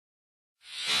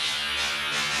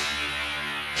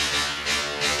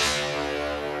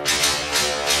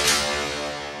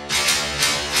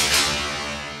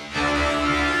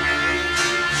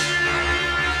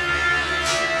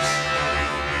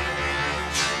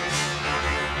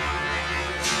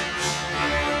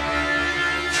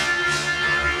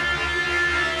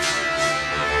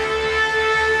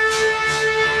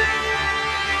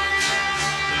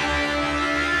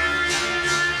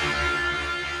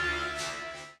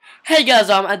Hey guys,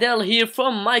 I'm Adele here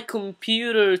from my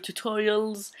computer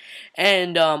tutorials,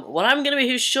 and what I'm gonna be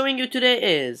here showing you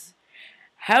today is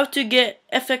how to get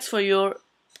effects for your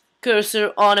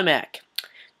cursor on a Mac.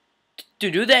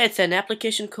 To do that, it's an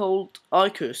application called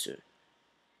icursor.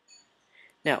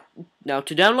 Now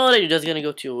to download it, you're just gonna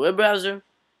go to your web browser,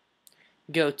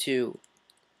 go to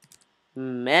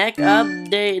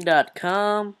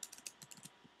macupdate.com.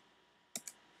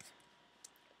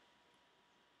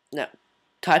 Now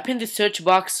type in the search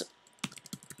box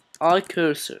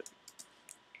icursor.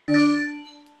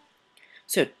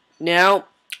 So now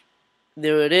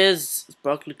there it is,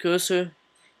 sparkly cursor.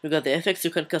 You got the effects. You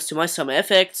can customize some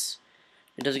effects.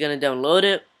 You're just gonna download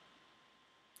it.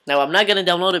 Now I'm not gonna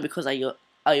download it because I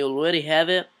already have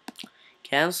it.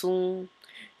 Cancel.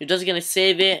 You're just gonna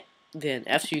save it. Then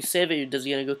after you save it, you're just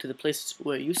gonna go to the place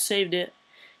where you saved it.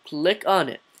 Click on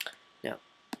it. Now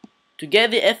to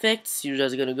get the effects, you're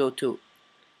just gonna go to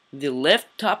the left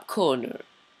top corner.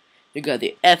 You got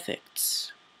the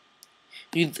effects.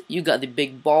 You got the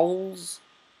big balls.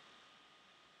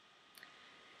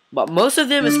 But most of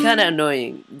them is kind of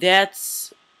annoying.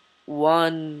 That's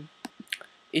one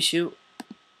issue.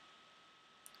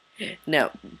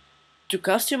 Now, to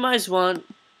customize one,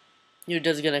 you're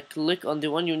just gonna click on the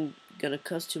one you're gonna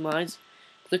customize.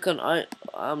 Click on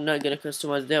I'm not gonna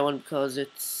customize that one because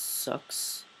it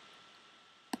sucks.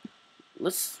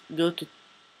 Let's go to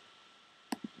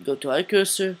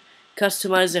iCursor,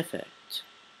 customize effect.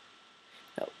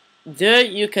 Now, there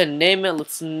you can name it.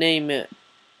 Let's name it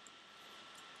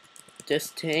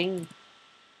testing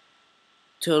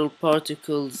total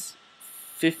particles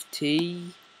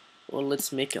 50, or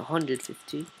let's make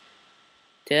 150.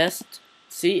 Test.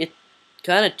 See, it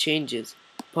kind of changes.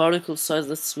 Particle size,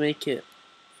 let's make it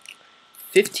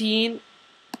 15.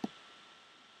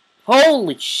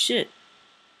 Holy shit.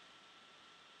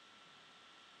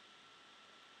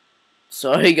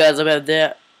 Sorry guys about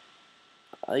that.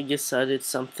 I guess I did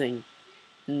something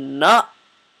not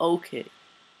okay.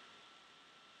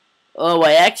 Oh,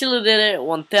 I actually did it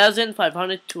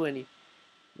 1520.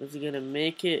 That's gonna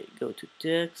make it go to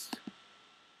text.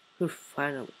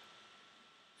 Finally.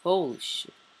 Holy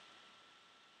shit.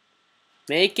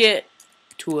 Make it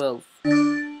 12.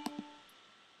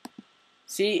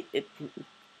 See, it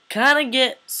kinda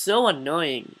gets so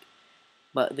annoying.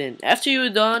 But then after you're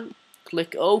done,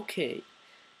 click OK.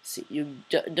 See, you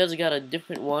just got a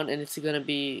different one, and it's gonna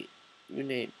be your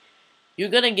name. You're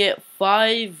gonna get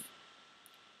 5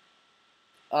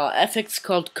 effects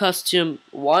called custom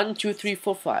 1, 2, 3,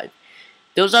 4, 5.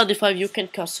 Those are the 5 you can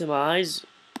customize.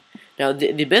 Now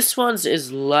the best ones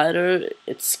is lighter.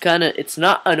 It's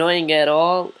not annoying at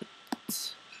all.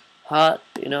 It's hot,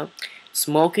 you know.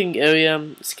 Smoking area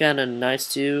is kinda nice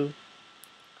too.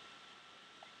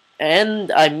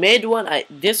 And I made one.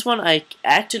 This one I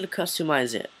actually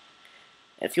customize it.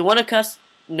 If you wanna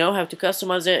know how to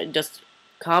customize it, just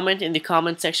comment in the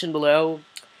comment section below.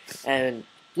 And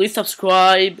please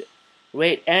subscribe,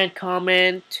 rate, and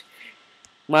comment.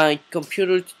 My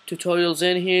computer tutorials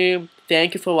in here.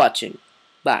 Thank you for watching.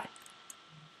 Bye.